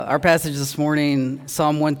Our passage this morning,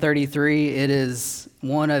 Psalm 133, it is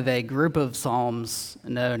one of a group of psalms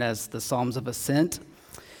known as the Psalms of Ascent.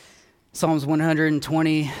 Psalms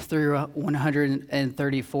 120 through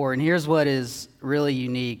 134. And here's what is really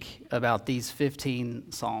unique about these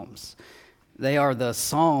 15 psalms. They are the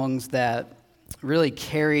songs that really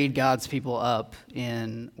carried God's people up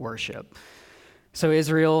in worship. So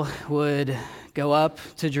Israel would go up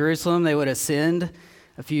to Jerusalem. They would ascend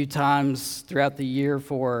a few times throughout the year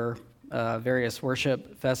for various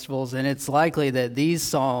worship festivals. And it's likely that these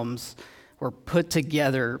psalms were put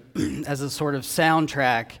together as a sort of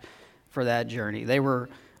soundtrack for that journey. They were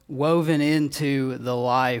woven into the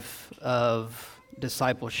life of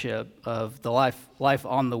discipleship, of the life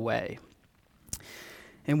on the way.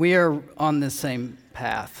 And we are on the same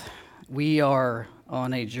path. We are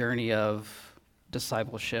on a journey of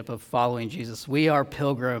discipleship, of following Jesus. We are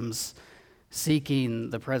pilgrims seeking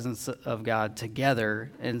the presence of God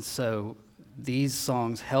together. And so these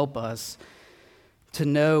songs help us to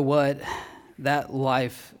know what that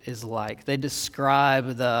life is like. They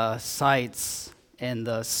describe the sights and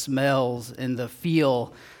the smells and the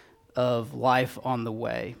feel of life on the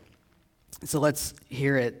way. So let's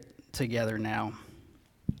hear it together now.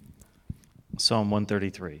 Psalm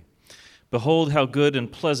 133. Behold how good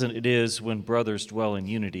and pleasant it is when brothers dwell in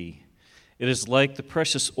unity. It is like the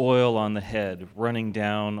precious oil on the head running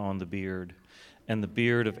down on the beard, and the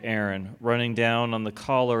beard of Aaron running down on the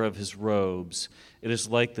collar of his robes. It is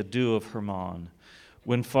like the dew of Hermon,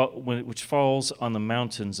 which falls on the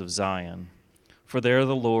mountains of Zion. For there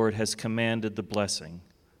the Lord has commanded the blessing,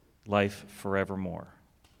 life forevermore.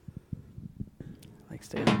 Thanks,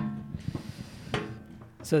 David.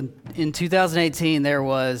 So in 2018, there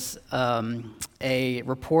was a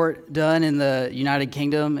report done in the United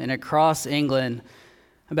Kingdom and across England.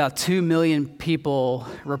 About 2 million people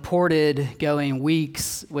reported going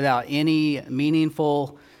weeks without any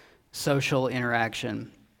meaningful social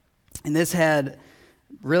interaction. And this had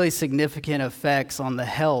really significant effects on the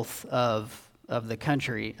health of the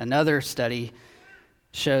country. Another study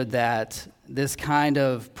showed that this kind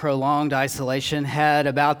of prolonged isolation had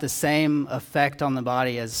about the same effect on the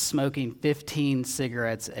body as smoking 15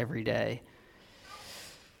 cigarettes every day.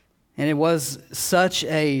 And it was such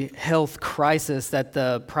a health crisis that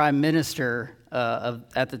the prime minister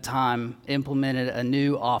at the time implemented a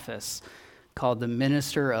new office called the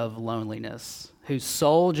Minister of Loneliness, whose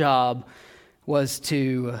sole job was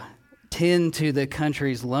to tend to the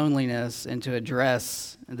country's loneliness and to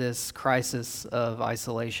address this crisis of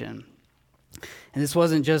isolation. And this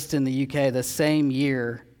wasn't just in the UK. The same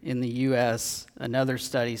year in the US, another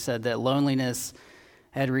study said that loneliness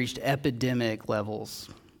had reached epidemic levels.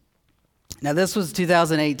 Now, this was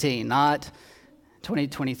 2018, not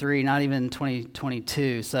 2023, not even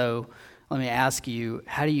 2022. So let me ask you,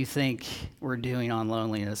 how do you think we're doing on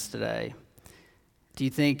loneliness today? Do you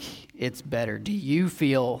think it's better? Do you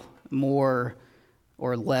feel more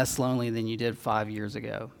or less lonely than you did 5 years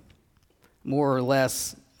ago? More or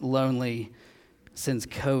less lonely since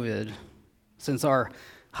COVID, since our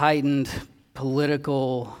heightened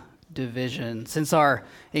political division, since our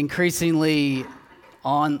increasingly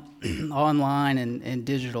online and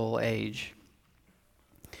digital age?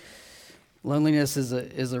 Loneliness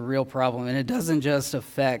is a real problem, and it doesn't just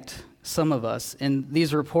affect some of us. In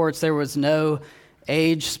these reports, there was no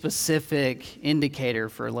age-specific indicator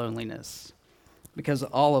for loneliness, because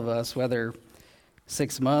all of us, whether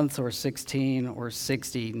 6 months or 16 or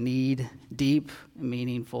 60, need deep,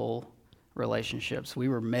 meaningful relationships. We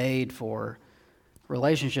were made for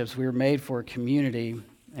relationships. We were made for community,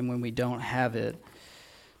 and when we don't have it,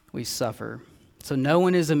 we suffer. So no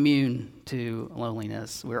one is immune to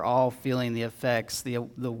loneliness. We're all feeling the effects, the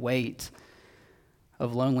weight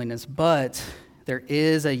of loneliness, but there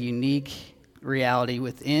is a unique reality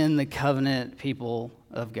within the covenant people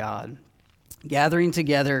of God. Gathering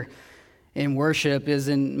together in worship is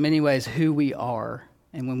in many ways who we are.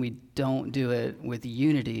 And when we don't do it with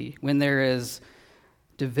unity, when there is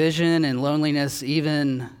division and loneliness,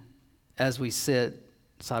 even as we sit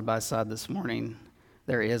side by side this morning,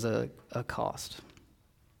 there is a cost.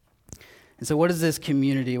 And so what does this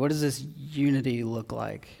community, what does this unity look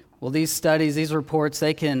like? Well, these studies, these reports,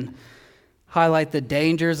 they can highlight the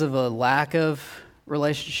dangers of a lack of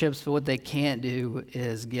relationships, but what they can't do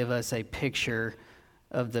is give us a picture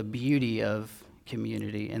of the beauty of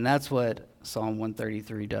community. And that's what Psalm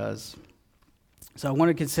 133 does. So I want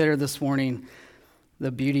to consider this morning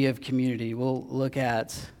the beauty of community. We'll look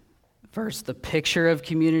at first the picture of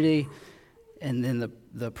community and then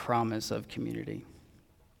the promise of community.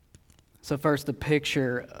 So first, the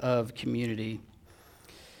picture of community.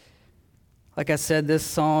 Like I said, this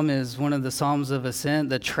psalm is one of the Psalms of Ascent,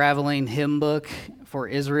 the traveling hymn book for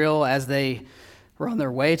Israel as they were on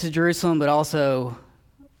their way to Jerusalem, but also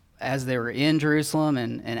as they were in Jerusalem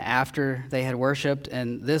and after they had worshiped.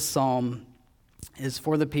 And this psalm is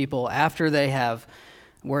for the people after they have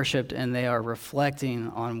worshiped and they are reflecting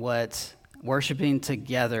on what worshiping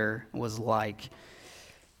together was like.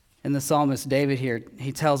 And the psalmist David here,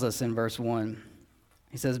 he tells us in verse 1,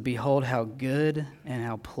 he says, "Behold how good and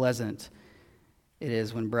how pleasant it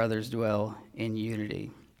is when brothers dwell in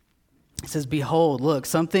unity." He says, behold, look,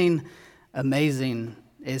 something amazing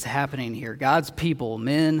is happening here. God's people,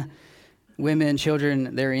 men, women,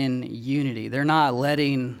 children, they're in unity. They're not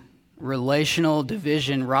letting relational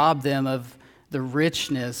division rob them of the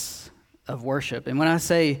richness of worship. And when I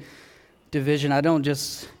say division, I don't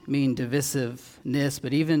just mean divisiveness,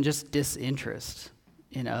 but even just disinterest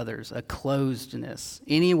in others, a closedness,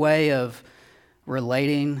 any way of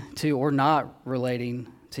relating to or not relating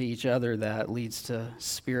to each other that leads to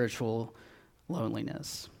spiritual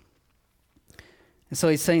loneliness. And so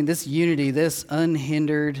he's saying this unity, this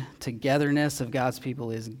unhindered togetherness of God's people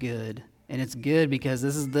is good. And it's good because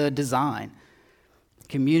this is the design.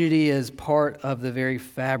 Community is part of the very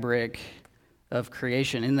fabric of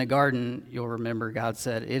creation. In the garden, you'll remember God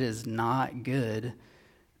said, "It is not good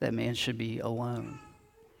that man should be alone."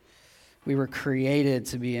 We were created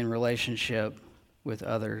to be in relationship with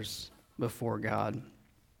others before God.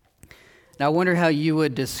 Now, I wonder how you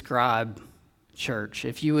would describe church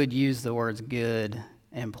if you would use the words good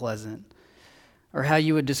and pleasant, or how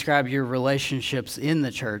you would describe your relationships in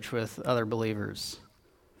the church with other believers.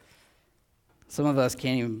 Some of us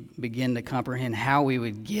can't even begin to comprehend how we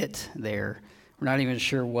would get there. We're not even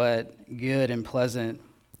sure what good and pleasant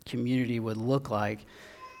community would look like.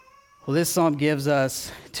 Well, this psalm gives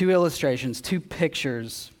us two illustrations, two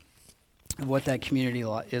pictures of what that community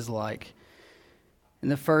is like. And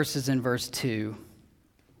the first is in verse 2.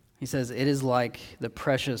 He says, "It is like the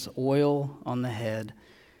precious oil on the head,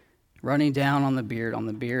 running down on the beard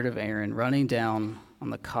of Aaron, running down on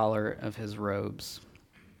the collar of his robes."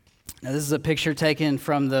 Now, this is a picture taken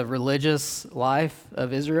from the religious life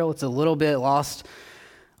of Israel. It's a little bit lost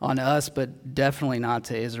on us, but definitely not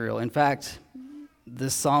to Israel. In fact,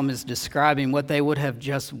 this psalm is describing what they would have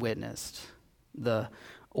just witnessed. The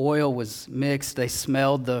oil was mixed. They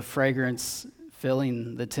smelled the fragrance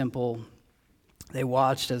filling the temple. They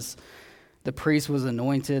watched as the priest was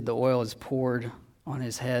anointed. The oil is poured on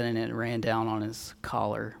his head, and it ran down on his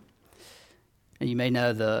collar. And you may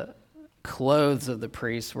know the clothes of the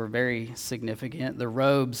priest were very significant. The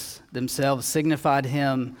robes themselves signified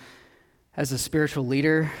him as a spiritual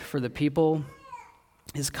leader for the people.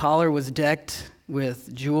 His collar was decked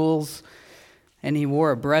with jewels, and he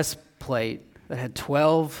wore a breastplate that had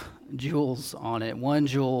 12 jewels on it, one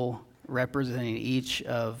jewel representing each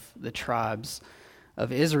of the tribes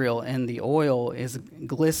of Israel, and the oil is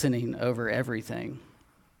glistening over everything.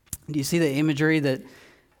 Do you see the imagery that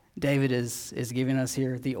David is giving us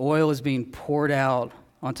here? The oil is being poured out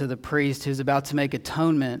onto the priest who's about to make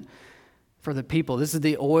atonement for the people. This is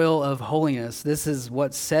the oil of holiness. This is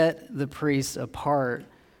what set the priest apart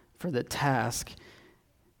for the task.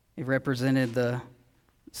 It represented the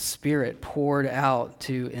Spirit poured out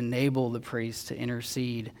to enable the priest to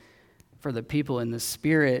intercede for the people, and the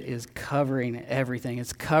Spirit is covering everything.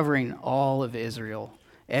 It's covering all of Israel.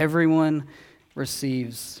 Everyone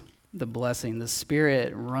receives the blessing. The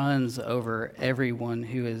Spirit runs over everyone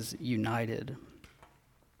who is united.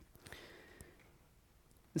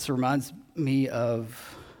 This reminds me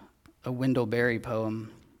of a Wendell Berry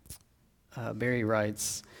poem. Berry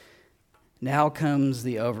writes, "Now comes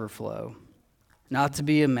the overflow, not to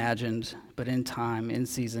be imagined, but in time, in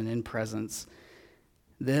season, in presence.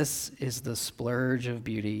 This is the splurge of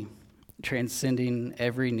beauty, transcending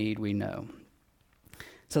every need we know."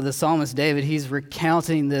 So the psalmist David, he's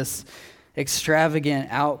recounting this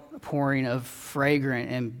extravagant outpouring of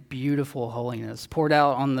fragrant and beautiful holiness, poured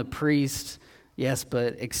out on the priest, yes,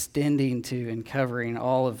 but extending to and covering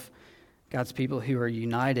all of God's people who are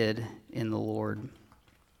united in the Lord.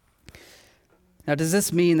 Now, does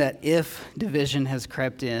this mean that if division has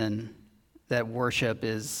crept in, that worship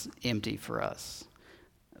is empty for us?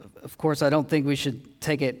 Of course, I don't think we should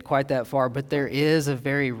take it quite that far, but there is a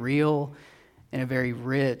very real and a very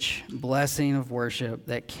rich blessing of worship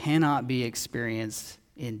that cannot be experienced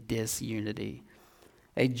in disunity.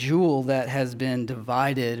 A jewel that has been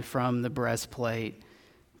divided from the breastplate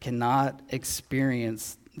cannot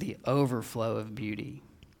experience the overflow of beauty.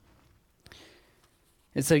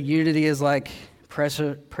 And so unity is like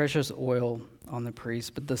precious oil on the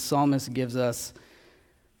priest, but the psalmist gives us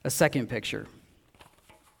a second picture.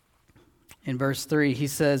 In verse 3, he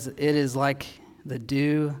says, "It is like the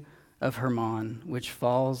dew of Hermon, which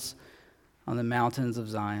falls on the mountains of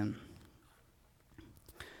Zion."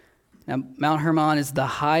 Now, Mount Hermon is the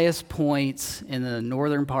highest point in the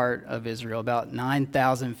northern part of Israel, about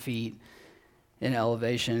 9,000 feet in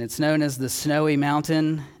elevation. It's known as the Snowy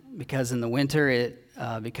Mountain because in the winter it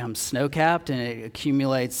becomes snow-capped and it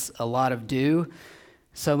accumulates a lot of dew,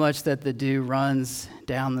 so much that the dew runs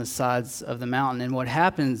down the sides of the mountain. And what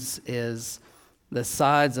happens is the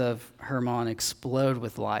sides of Hermon explode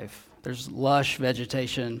with life. There's lush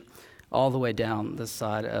vegetation all the way down the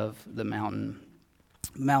side of the mountain.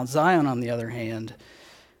 Mount Zion, on the other hand,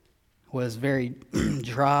 was very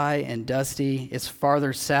dry and dusty. It's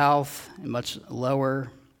farther south and much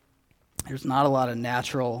lower. There's not a lot of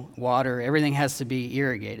natural water. Everything has to be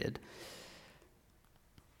irrigated.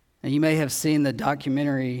 And you may have seen the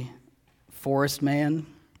documentary Forest Man.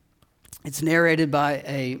 It's narrated by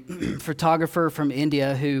a photographer from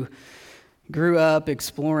India who grew up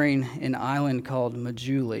exploring an island called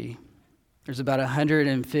Majuli. There's about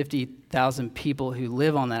 150,000 people who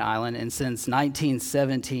live on that island, and since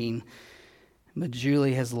 1917,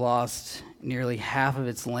 Majuli has lost nearly half of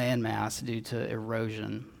its landmass due to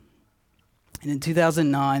erosion. And in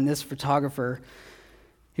 2009, this photographer,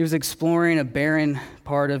 he was exploring a barren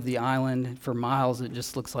part of the island. For miles, it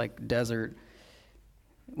just looks like desert.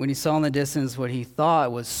 When he saw in the distance what he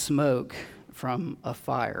thought was smoke from a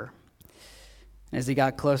fire. As he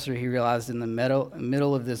got closer, he realized in the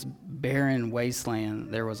middle of this barren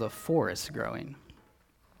wasteland, there was a forest growing.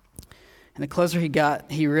 And the closer he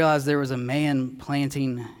got, he realized there was a man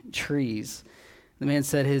planting trees. The man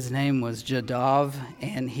said his name was Jadav,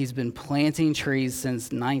 and he's been planting trees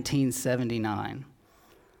since 1979.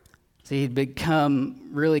 So he'd become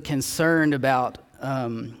really concerned about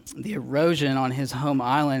the erosion on his home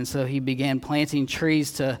island, so he began planting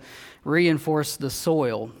trees to reinforce the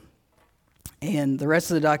soil. And the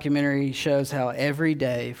rest of the documentary shows how every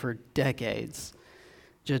day for decades,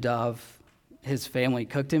 Jadav, his family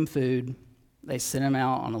cooked him food. They sent him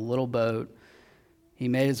out on a little boat. He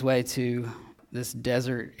made his way to this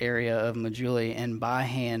desert area of Majuli and by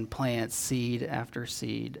hand plants seed after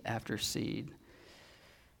seed after seed.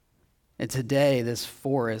 And today, this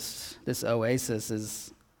forest, this oasis,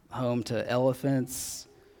 is home to elephants,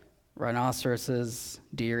 rhinoceroses,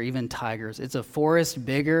 deer, even tigers. It's a forest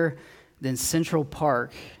bigger than Central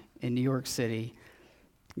Park in New York City,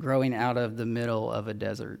 growing out of the middle of a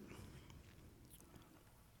desert.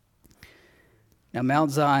 Now,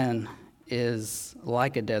 Mount Zion is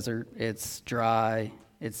like a desert. It's dry,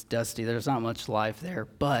 it's dusty, there's not much life there,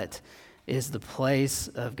 but it is the place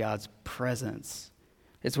of God's presence.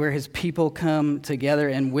 It's where his people come together,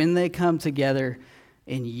 and when they come together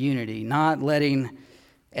in unity, not letting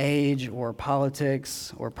age or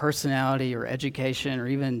politics or personality or education or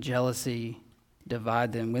even jealousy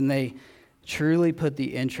divide them, when they truly put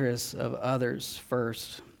the interests of others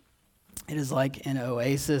first, it is like an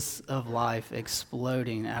oasis of life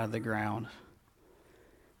exploding out of the ground.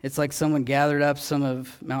 It's like someone gathered up some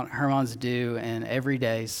of Mount Hermon's dew and every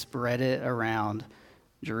day spread it around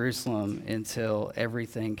Jerusalem until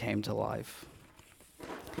everything came to life.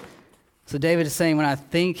 So David is saying, when I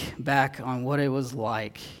think back on what it was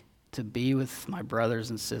like to be with my brothers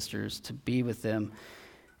and sisters, to be with them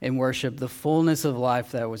in worship, the fullness of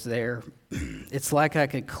life that was there, it's like I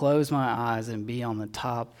could close my eyes and be on the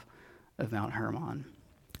top of Mount Hermon.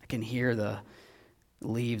 I can hear the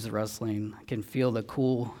leaves rustling. I can feel the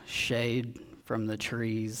cool shade from the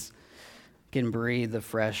trees. I can breathe the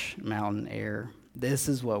fresh mountain air. This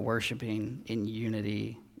is what worshiping in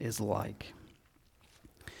unity is like.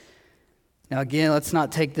 Now again, let's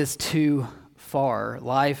not take this too far.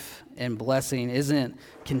 Life and blessing isn't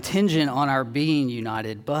contingent on our being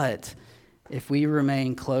united, but if we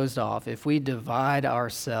remain closed off, if we divide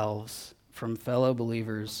ourselves from fellow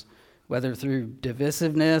believers, whether through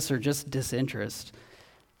divisiveness or just disinterest,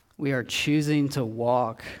 we are choosing to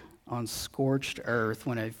walk on scorched earth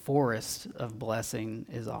when a forest of blessing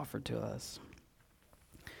is offered to us.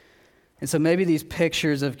 And so maybe these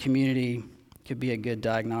pictures of community could be a good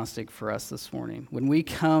diagnostic for us this morning. When we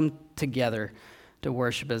come together to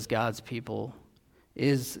worship as God's people,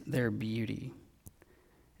 is there beauty?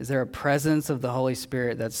 Is there a presence of the Holy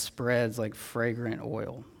Spirit that spreads like fragrant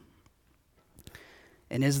oil?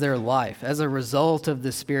 And is there life? As a result of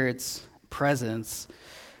the Spirit's presence,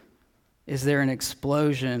 is there an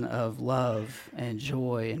explosion of love and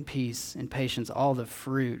joy and peace and patience, all the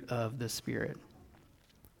fruit of the Spirit?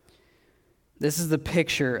 This is the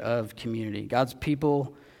picture of community. God's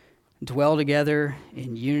people dwell together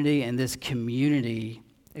in unity, and this community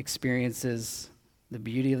experiences the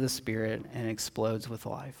beauty of the Spirit, and explodes with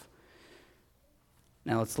life.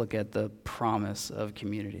 Now let's look at the promise of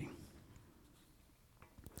community.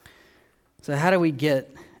 So how do we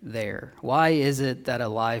get there? Why is it that a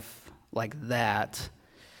life like that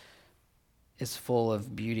is full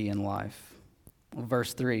of beauty and life? Well,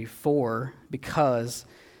 verse 3, for because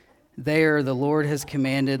there the Lord has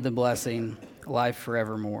commanded the blessing, life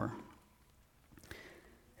forevermore.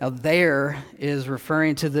 Now there is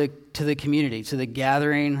referring to the community, to the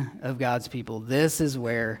gathering of God's people. This is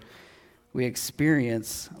where we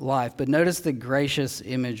experience life. But notice the gracious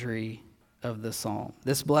imagery of the psalm.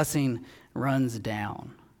 This blessing runs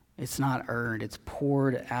down. It's not earned. It's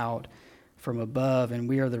poured out from above, and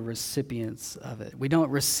we are the recipients of it. We don't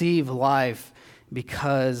receive life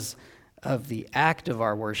because of the act of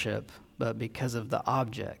our worship, but because of the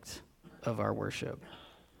object of our worship.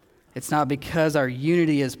 It's not because our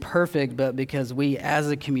unity is perfect, but because we as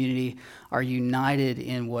a community are united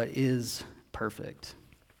in what is perfect.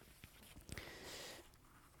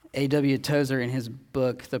 A.W. Tozer, in his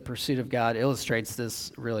book, The Pursuit of God, illustrates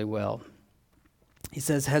this really well. He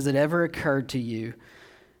says, has it ever occurred to you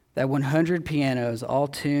that 100 pianos all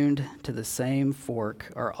tuned to the same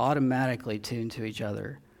fork are automatically tuned to each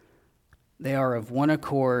other? They are of one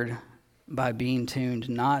accord by being tuned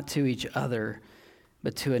not to each other,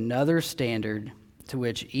 but to another standard to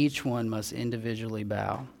which each one must individually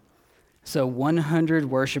bow. So 100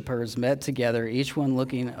 worshipers met together, each one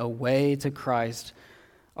looking away to Christ,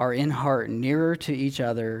 are in heart nearer to each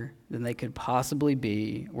other than they could possibly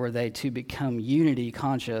be, were they to become unity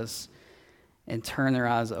conscious and turn their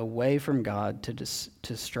eyes away from God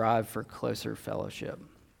to strive for closer fellowship.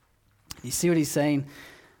 You see what he's saying?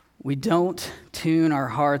 We don't tune our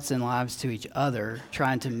hearts and lives to each other,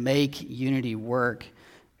 trying to make unity work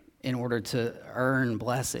in order to earn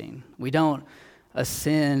blessing. We don't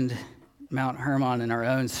ascend Mount Hermon in our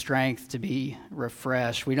own strength to be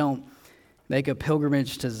refreshed. We don't make a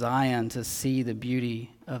pilgrimage to Zion to see the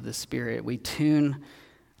beauty of the Spirit. We tune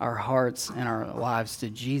our hearts and our lives to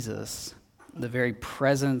Jesus, the very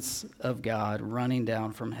presence of God running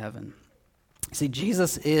down from heaven. See,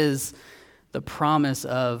 Jesus is the promise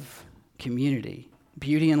of community.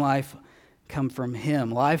 Beauty and life come from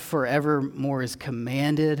him. Life forevermore is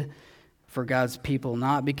commanded for God's people,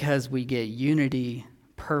 not because we get unity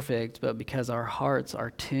perfect, but because our hearts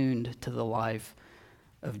are tuned to the life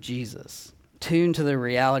of Jesus. Tuned to the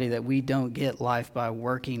reality that we don't get life by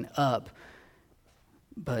working up,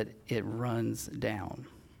 but it runs down.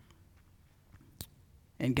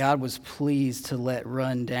 And God was pleased to let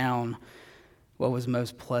run down what was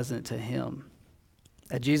most pleasant to him.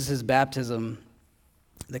 At Jesus' baptism,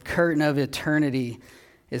 the curtain of eternity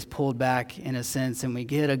is pulled back in a sense, and we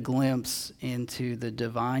get a glimpse into the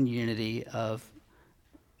divine unity of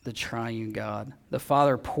the triune God. The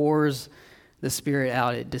Father pours the Spirit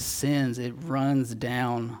out. It descends. It runs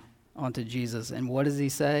down onto Jesus. And what does he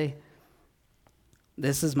say?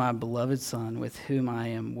 This is my beloved Son with whom I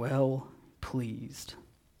am well pleased.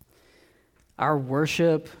 Our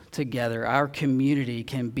worship together, our community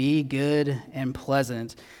can be good and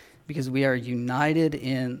pleasant because we are united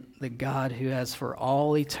in the God who has for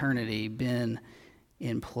all eternity been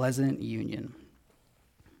in pleasant union.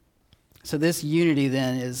 So this unity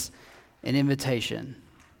then is an invitation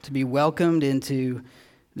to be welcomed into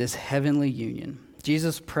this heavenly union.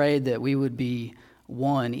 Jesus prayed that we would be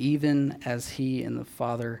one, even as he and the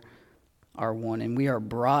Father are one. And we are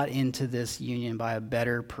brought into this union by a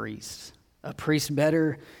better priest, a priest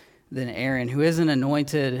better than Aaron, who isn't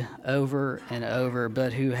anointed over and over,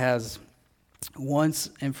 but who has once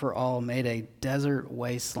and for all made a desert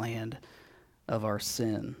wasteland of our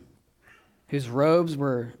sin, whose robes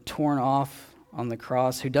were torn off on the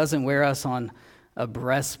cross, who doesn't wear us on a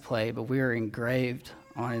breastplate, but we are engraved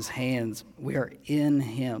on his hands. We are in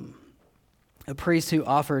him. A priest who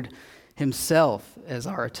offered himself as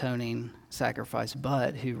our atoning sacrifice,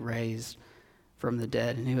 but who raised from the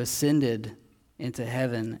dead and who ascended into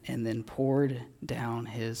heaven and then poured down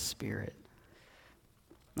his Spirit,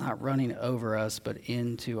 not running over us, but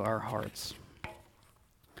into our hearts.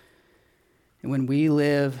 And when we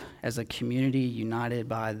live as a community united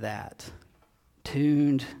by that,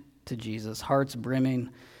 tuned to Jesus, hearts brimming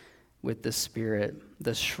with the Spirit,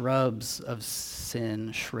 the shrubs of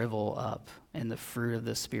sin shrivel up and the fruit of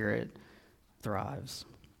the Spirit thrives.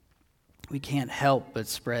 We can't help but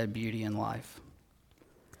spread beauty and life.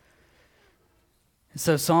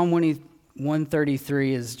 So Psalm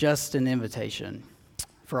 133 is just an invitation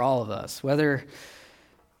for all of us, whether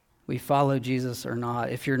we follow Jesus or not.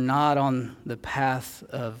 If you're not on the path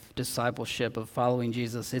of discipleship, of following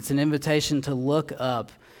Jesus, it's an invitation to look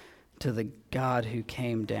up to the God who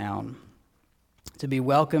came down, to be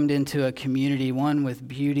welcomed into a community, one with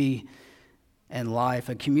beauty and life,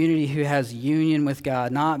 a community who has union with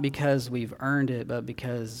God, not because we've earned it, but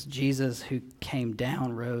because Jesus who came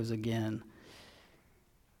down rose again.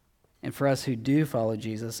 And for us who do follow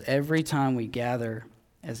Jesus, every time we gather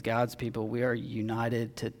as God's people, we are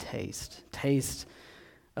united to taste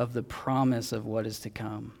of the promise of what is to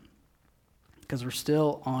come. Because we're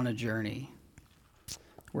still on a journey.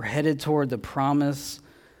 We're headed toward the promise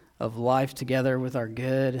of life together with our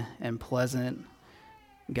good and pleasant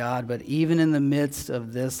God. But even in the midst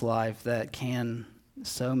of this life that can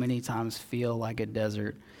so many times feel like a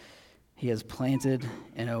desert, He has planted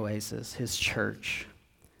an oasis, His church,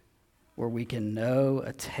 where we can know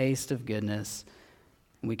a taste of goodness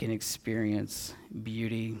and we can experience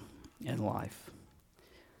beauty in life.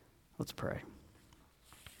 Let's pray.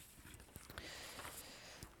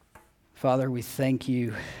 Father, we thank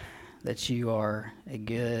you that you are a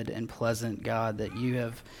good and pleasant God, that you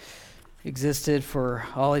have existed for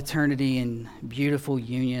all eternity in beautiful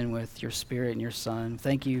union with your Spirit and your Son.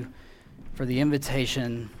 Thank you for the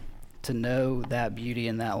invitation to know that beauty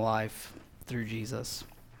and that life through Jesus.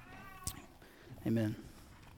 Amen.